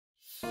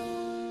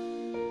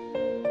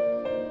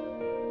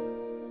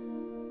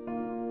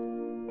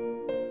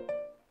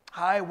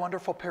Hi,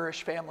 wonderful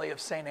parish family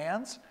of St.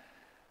 Anne's.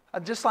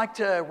 I'd just like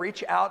to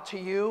reach out to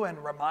you and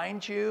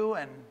remind you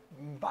and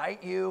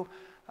invite you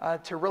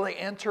to really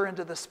enter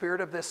into the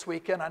spirit of this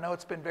weekend. I know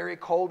it's been very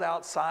cold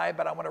outside,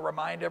 but I want to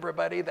remind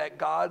everybody that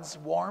God's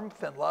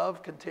warmth and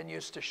love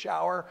continues to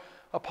shower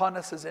upon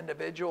us as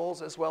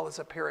individuals as well as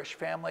a parish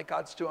family.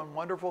 God's doing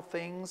wonderful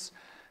things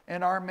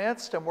in our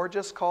midst, and we're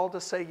just called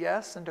to say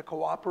yes and to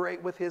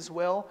cooperate with His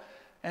will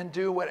and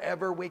do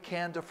whatever we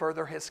can to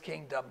further His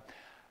kingdom.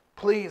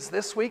 Please,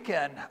 this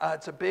weekend,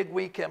 it's a big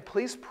weekend,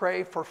 please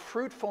pray for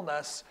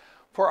fruitfulness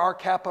for our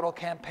capital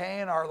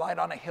campaign, our Light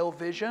on a Hill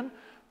vision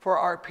for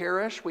our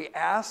parish. We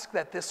ask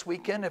that this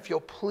weekend, if you'll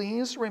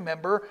please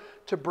remember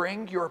to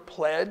bring your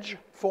pledge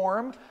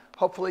form.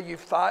 Hopefully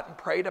you've thought and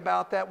prayed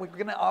about that. We're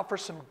going to offer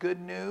some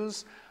good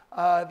news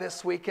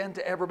this weekend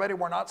to everybody.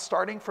 We're not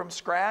starting from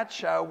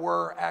scratch.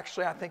 We're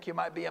actually, I think you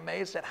might be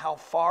amazed at how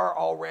far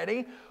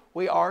already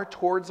we are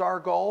towards our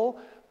goal.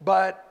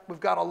 But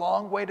we've got a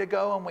long way to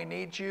go, and we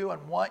need you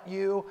and want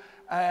you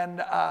and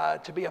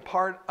to be a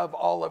part of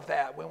all of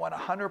that. We want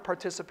 100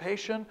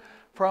 participation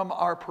from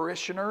our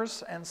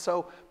parishioners. And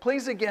so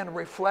please, again,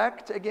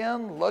 reflect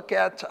again, look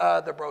at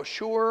the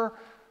brochure,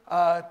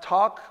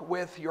 talk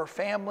with your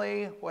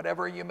family,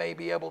 whatever you may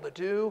be able to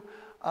do.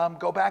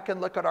 Go back and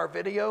look at our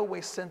video.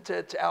 We sent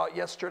it out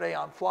yesterday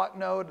on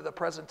Flocknote, the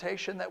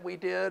presentation that we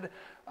did.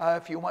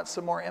 If you want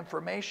some more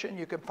information,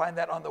 you can find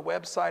that on the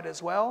website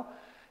as well.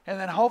 And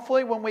then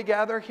hopefully when we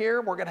gather here,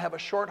 we're going to have a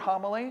short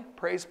homily,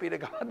 praise be to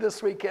God,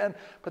 this weekend.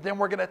 But then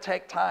we're going to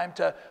take time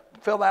to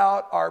fill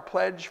out our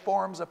pledge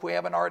forms if we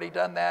haven't already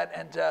done that,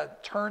 and to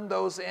turn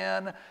those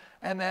in.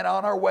 And then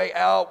on our way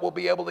out, we'll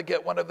be able to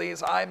get one of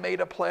these I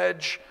Made a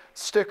Pledge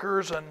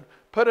stickers and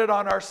put it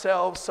on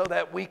ourselves so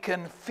that we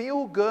can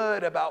feel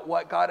good about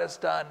what God has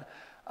done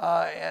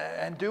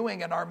and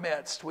doing in our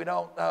midst. We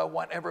don't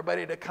want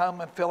everybody to come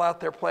and fill out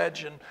their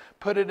pledge and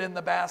put it in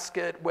the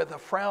basket with a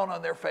frown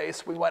on their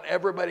face. We want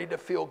everybody to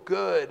feel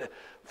good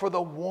for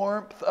the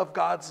warmth of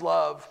God's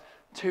love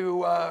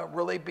to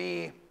really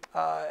be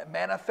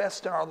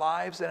manifest in our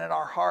lives and in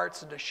our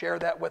hearts, and to share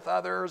that with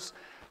others.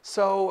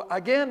 So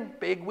again,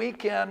 big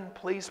weekend.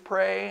 Please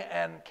pray,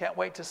 and can't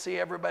wait to see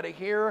everybody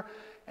here.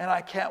 And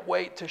I can't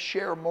wait to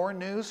share more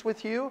news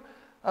with you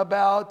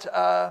about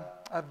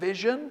a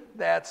vision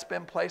that's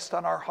been placed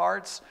on our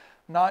hearts,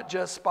 not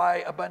just by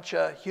a bunch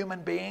of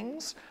human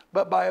beings,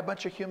 but by a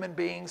bunch of human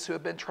beings who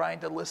have been trying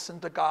to listen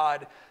to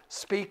God,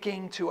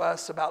 speaking to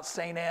us about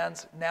St.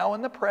 Anne's now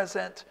in the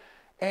present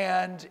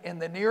and in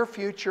the near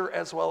future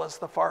as well as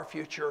the far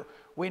future.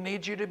 We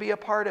need you to be a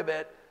part of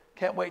it.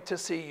 Can't wait to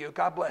see you.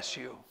 God bless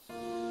you.